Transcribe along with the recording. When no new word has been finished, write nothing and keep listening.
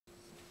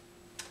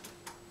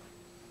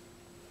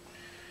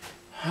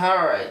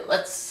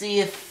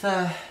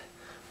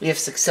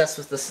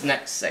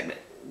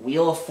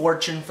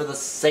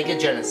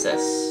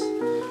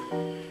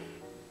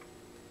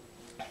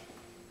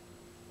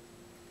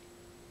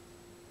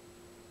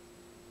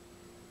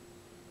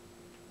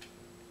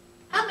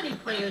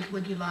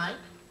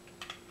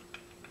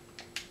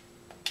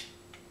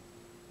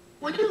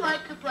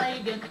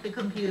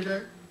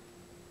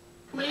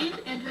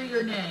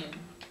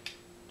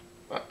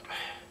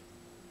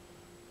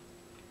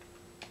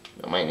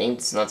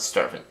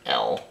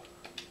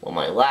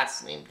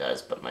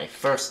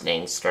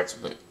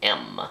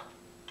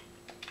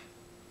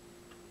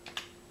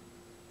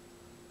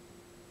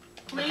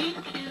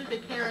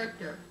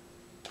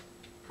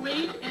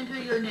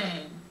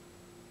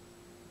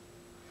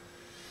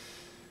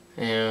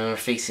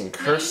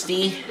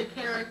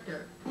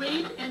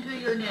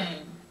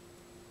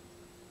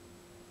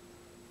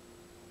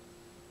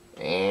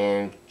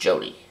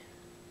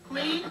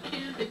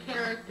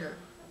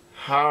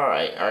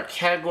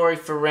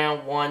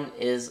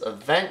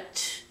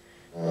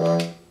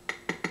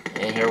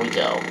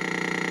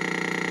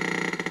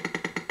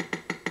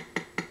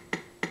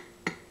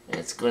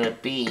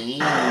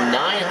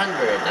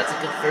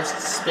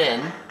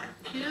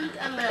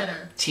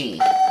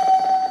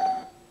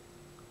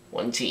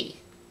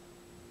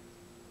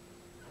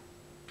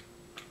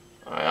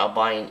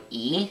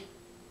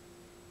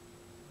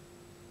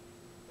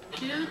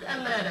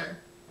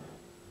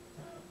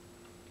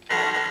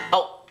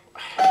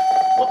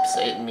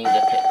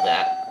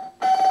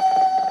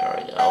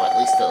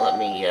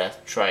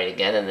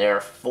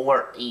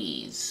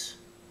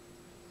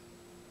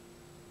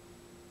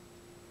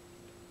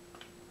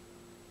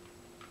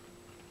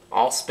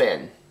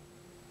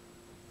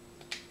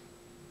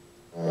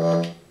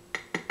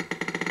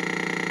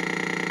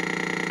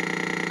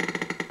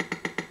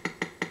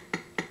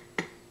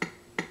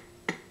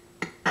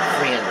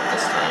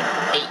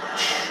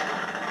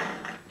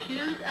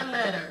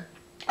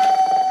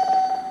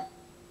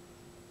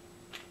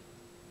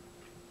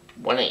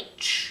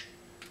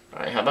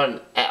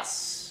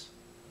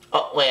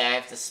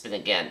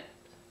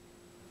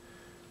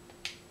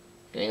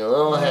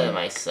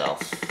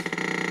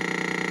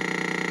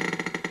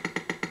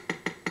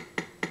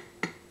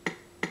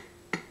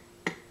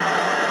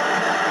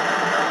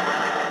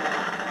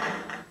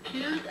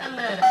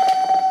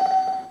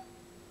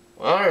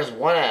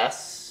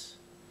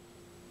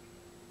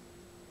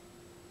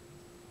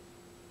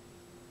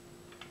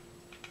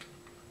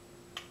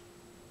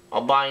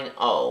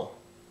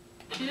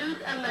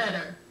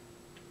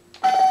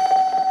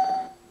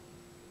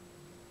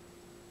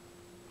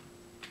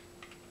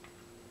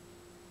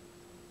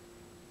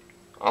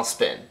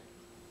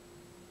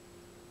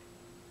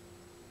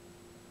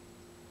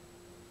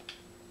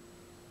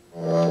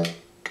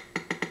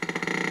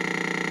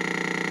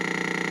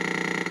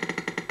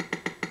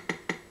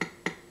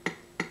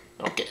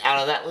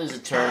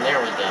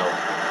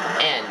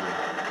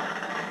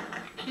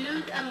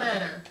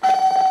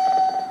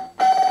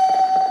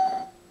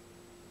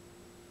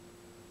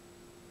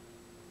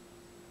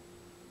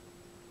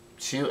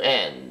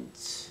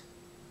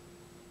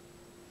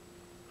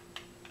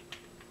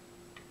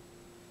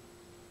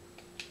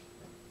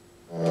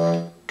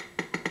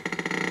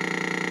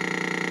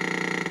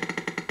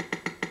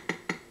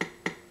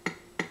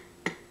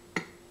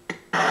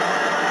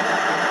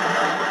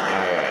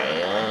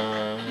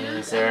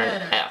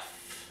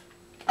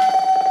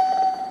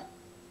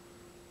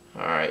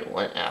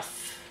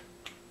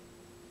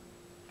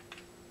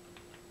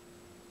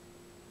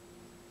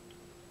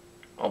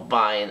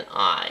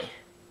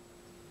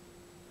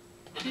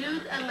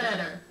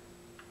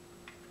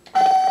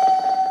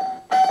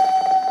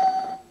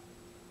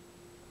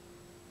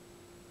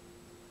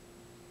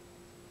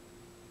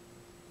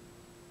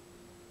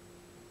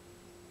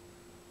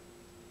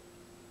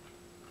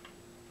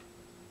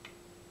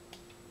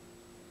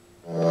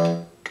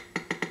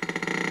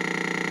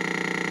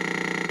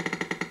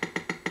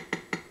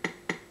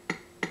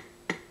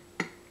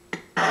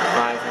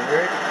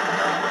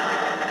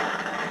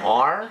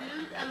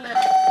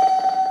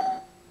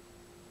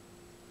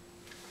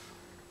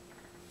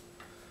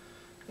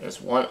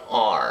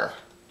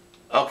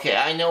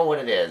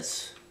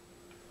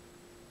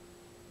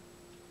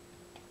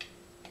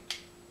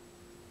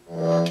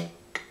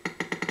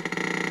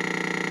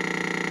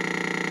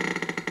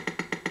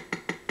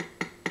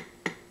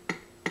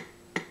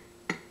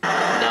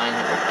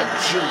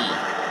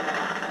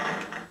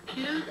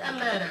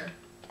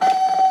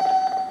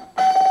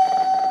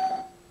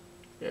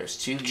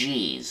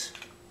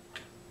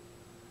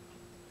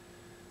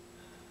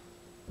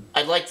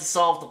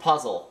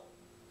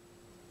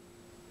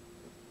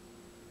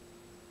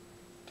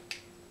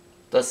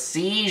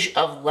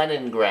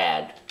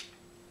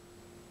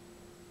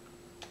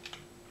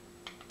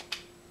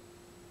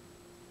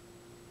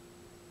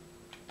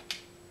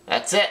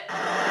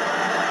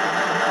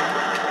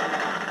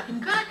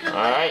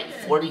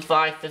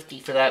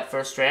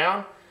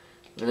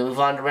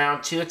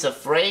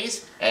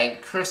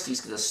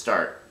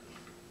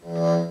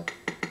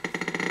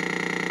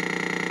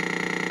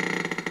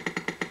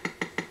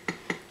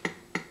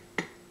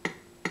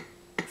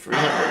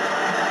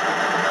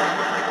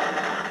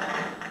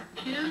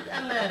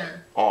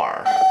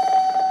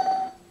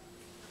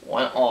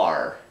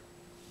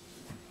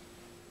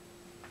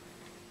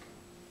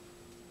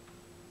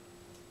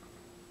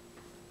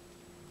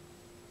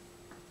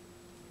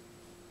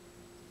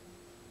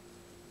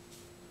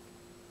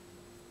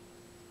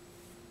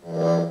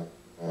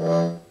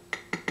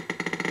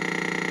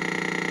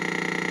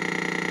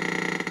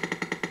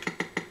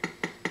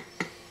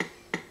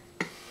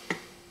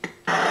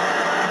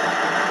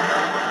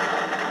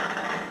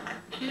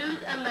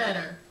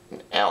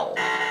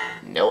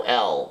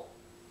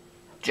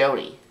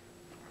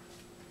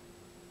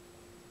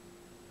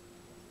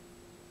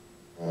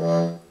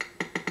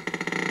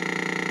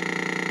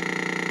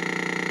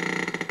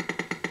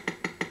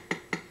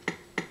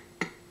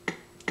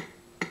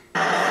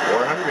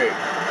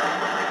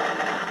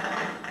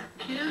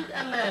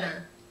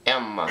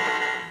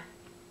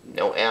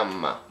No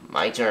M.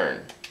 My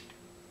turn.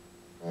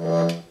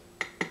 300.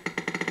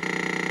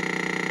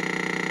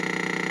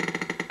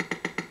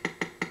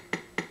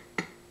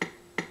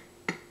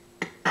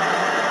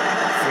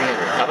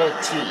 How about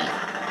a T?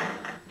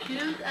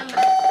 Choose a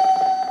letter.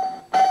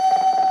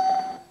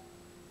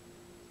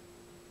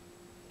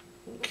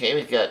 Okay,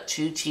 we've got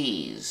 2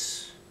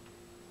 T's.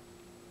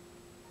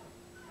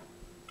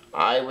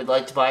 I would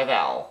like to buy a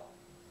vowel.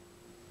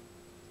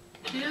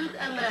 Choose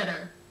a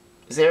letter.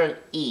 Is there an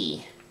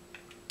E?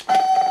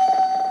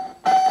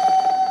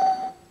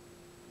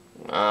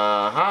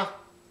 Uh-huh.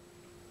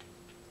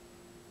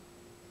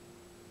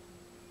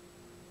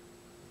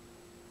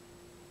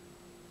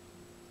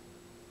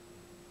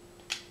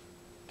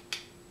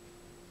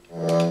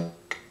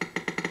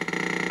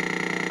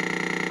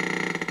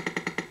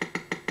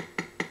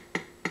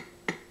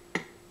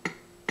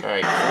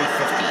 Alright,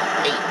 350.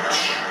 H.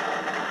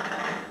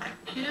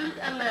 Choose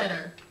a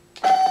letter.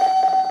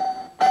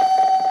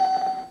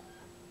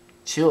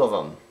 2 of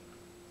them.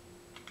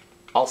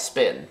 I'll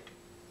spin.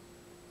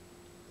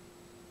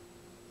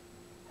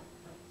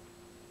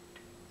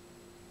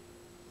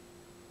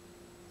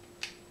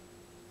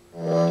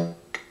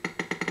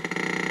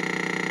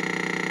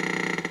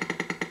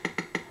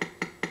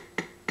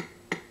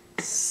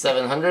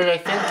 $700, I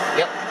think.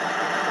 Yep.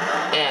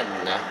 N.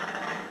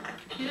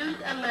 Choose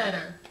a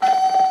letter.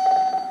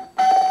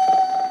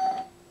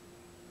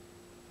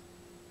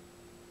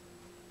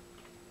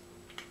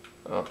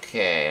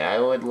 Okay, I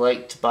would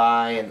like to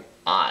buy an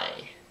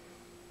I.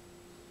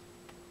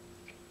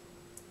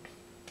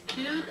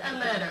 Choose a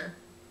letter.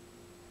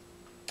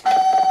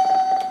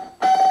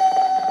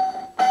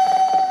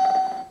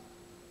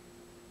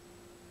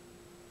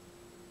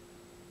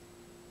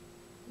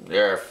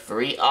 There are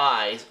 3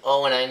 I's.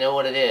 Oh, and I know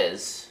what it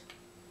is.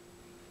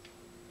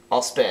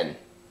 I'll spin.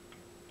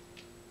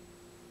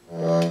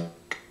 300.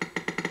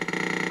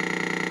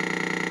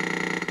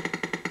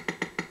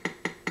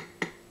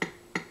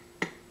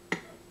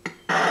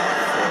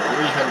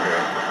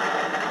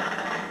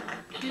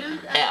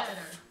 Choose a F.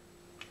 letter.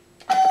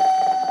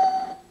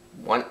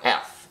 1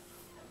 F.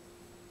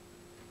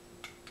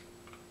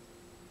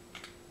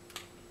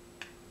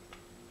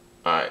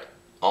 Alright,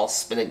 I'll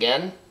spin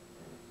again.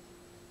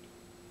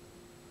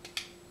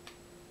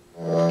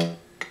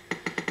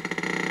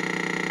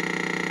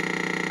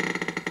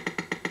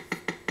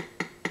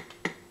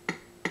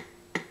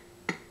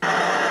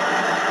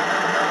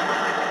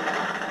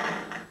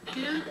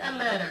 Choose a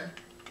letter.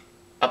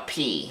 A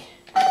P.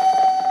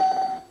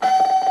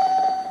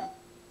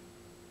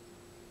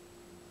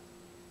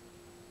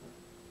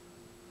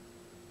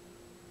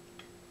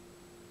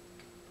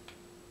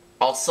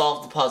 I'll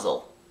solve the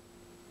puzzle.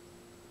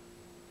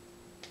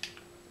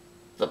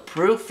 The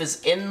proof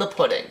is in the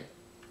pudding.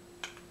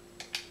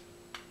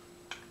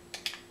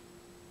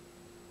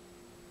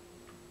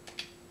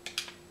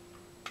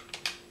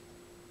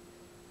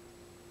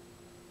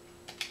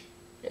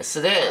 Yes,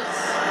 it is.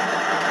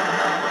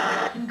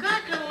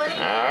 Congratulations.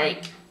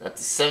 Alright,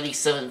 that's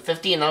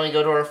 77.50, and now we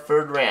go to our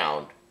 3rd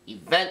round.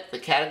 Event, the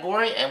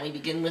category, and we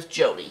begin with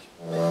Jody.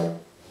 700.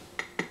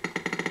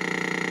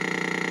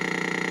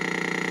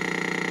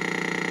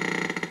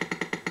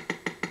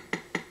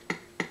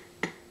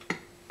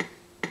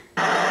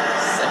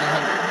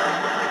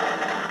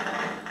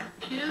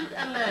 Choose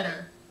a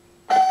letter.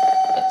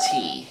 A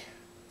T.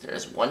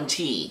 There's 1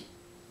 T.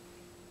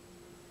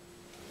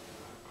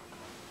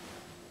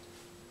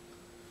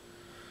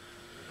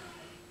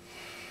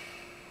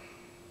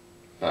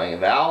 Buying a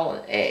vowel,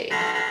 an A.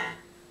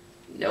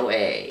 No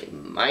A.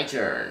 My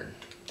turn.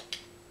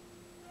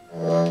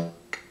 300.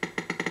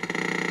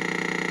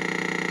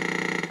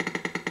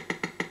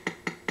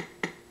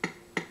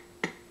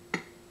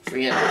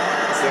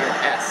 Is there an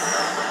S?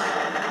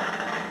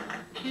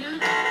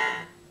 Choose.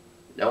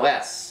 No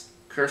S.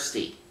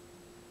 Kirsty.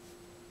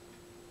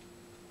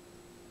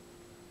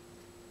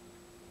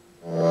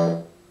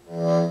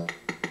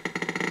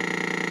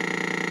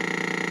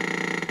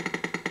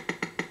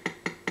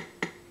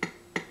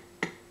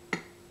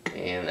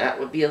 'And that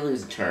would be a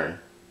loser turn.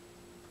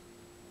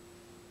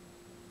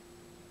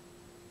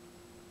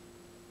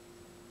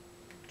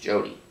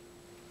 Jody.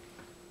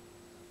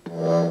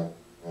 300.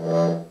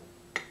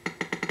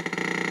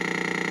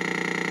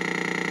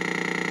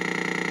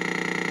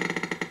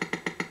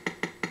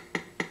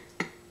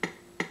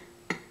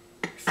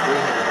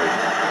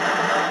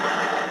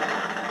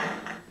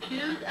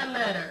 Choose a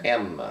letter.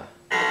 M.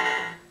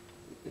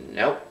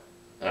 Nope.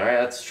 Alright,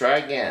 let's try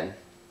again.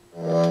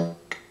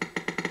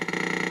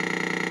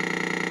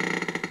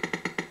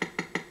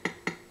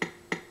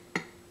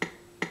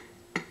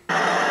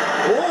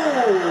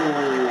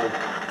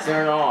 Is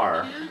there an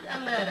R? Choose a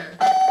letter.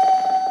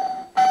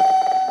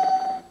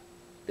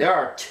 There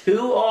are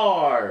 2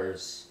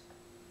 R's.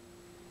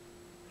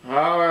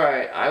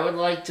 Alright, I would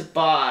like to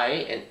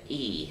buy an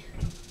E.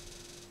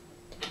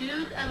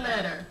 Choose a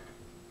letter.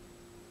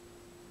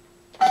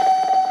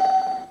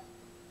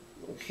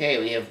 Okay,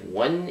 we have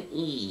 1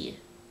 E.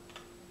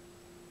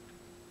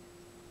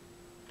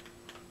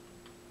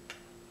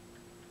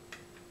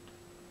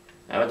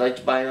 I would like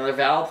to buy another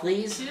vowel,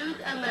 please. Choose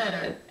a letter.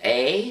 An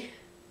A.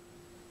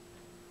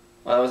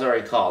 Well, that was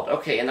already called.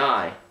 Okay, an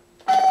I.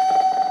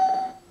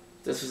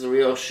 If this was a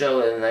real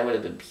show, then I would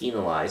have been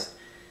penalized.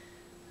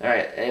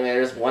 Alright, anyway,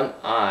 there's one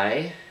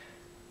I.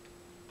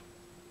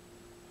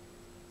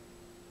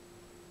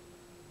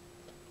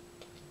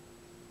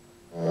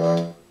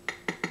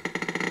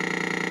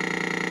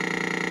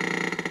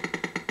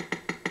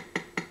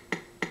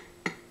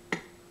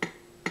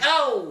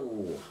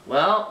 Oh!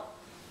 Well,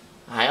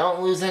 I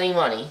don't lose any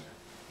money.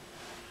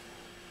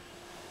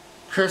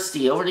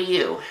 Kirsty, over to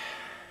you.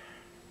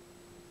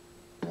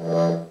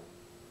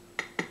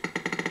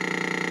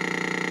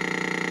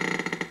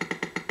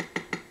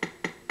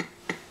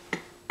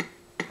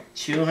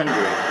 $200.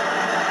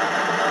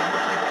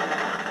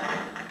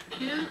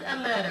 Choose a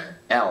letter.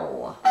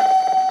 L.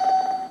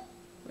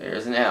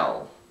 There's an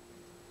L.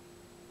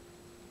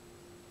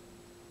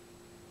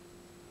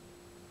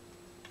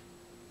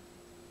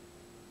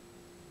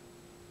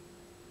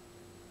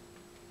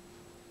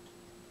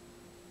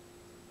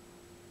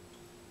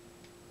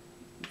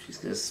 She's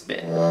gonna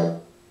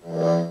spin.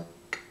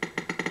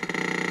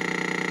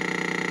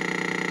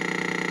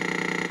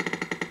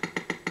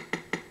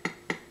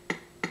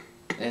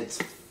 It's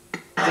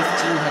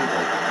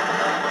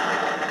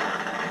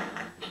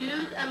 1,500.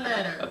 Choose a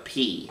letter. A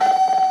P.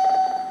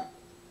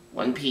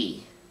 One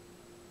P.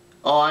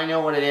 Oh, I know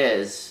what it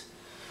is.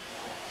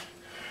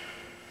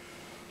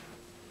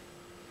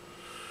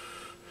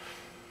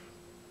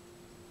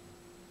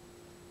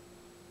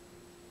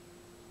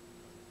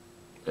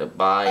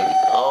 Goodbye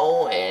the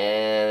O,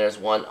 and there's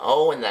one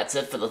O, and that's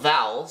it for the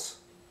vowels.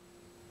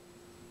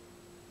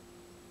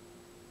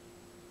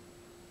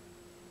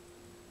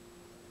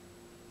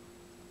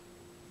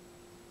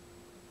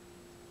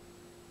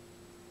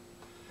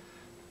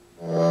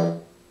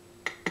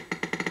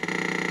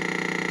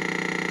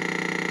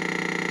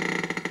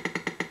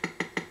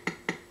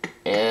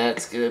 And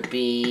it's gonna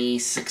be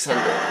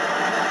 600.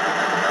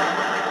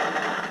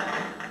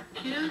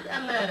 Choose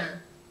a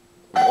letter.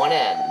 One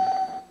N.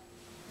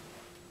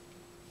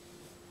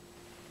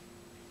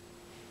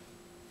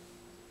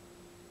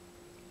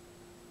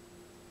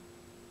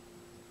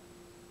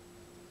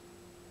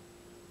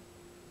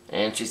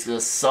 And she's gonna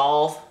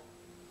solve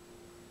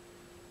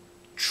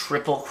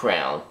Triple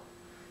Crown.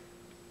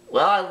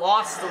 Well, I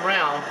lost the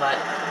round, but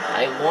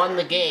I won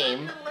the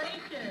game.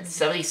 Congratulations.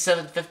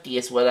 7750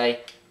 is what I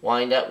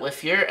wind up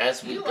with here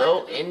as we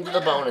go into the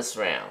bonus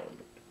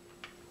round.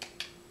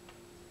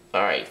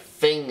 Alright,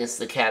 thing is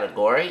the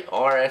category.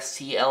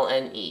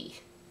 R-S-T-L-N-E.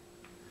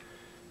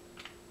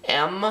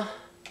 M,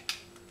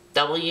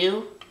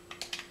 W,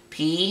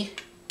 P,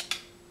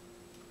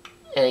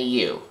 and a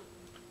U.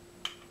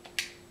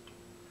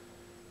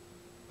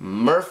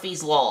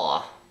 Murphy's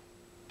Law.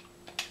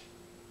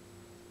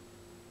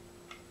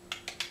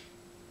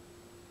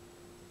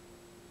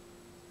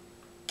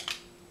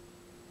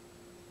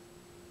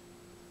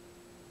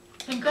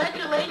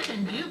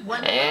 Congratulations, you've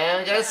won.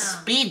 And I got a round.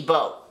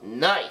 speedboat.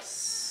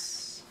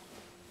 Nice.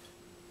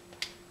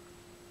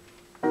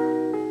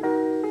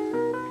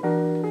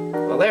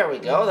 Well, there we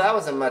go. That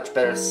was a much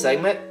better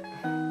segment.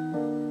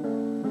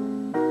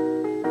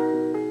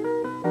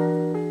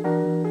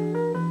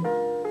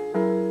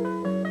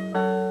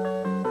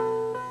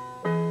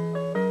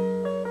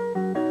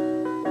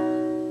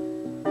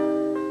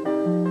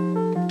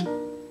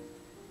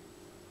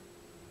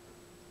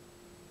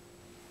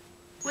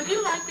 Would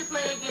you like to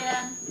play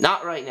again?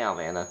 Not right now,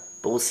 Vanna,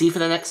 but we'll see you for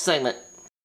the next segment.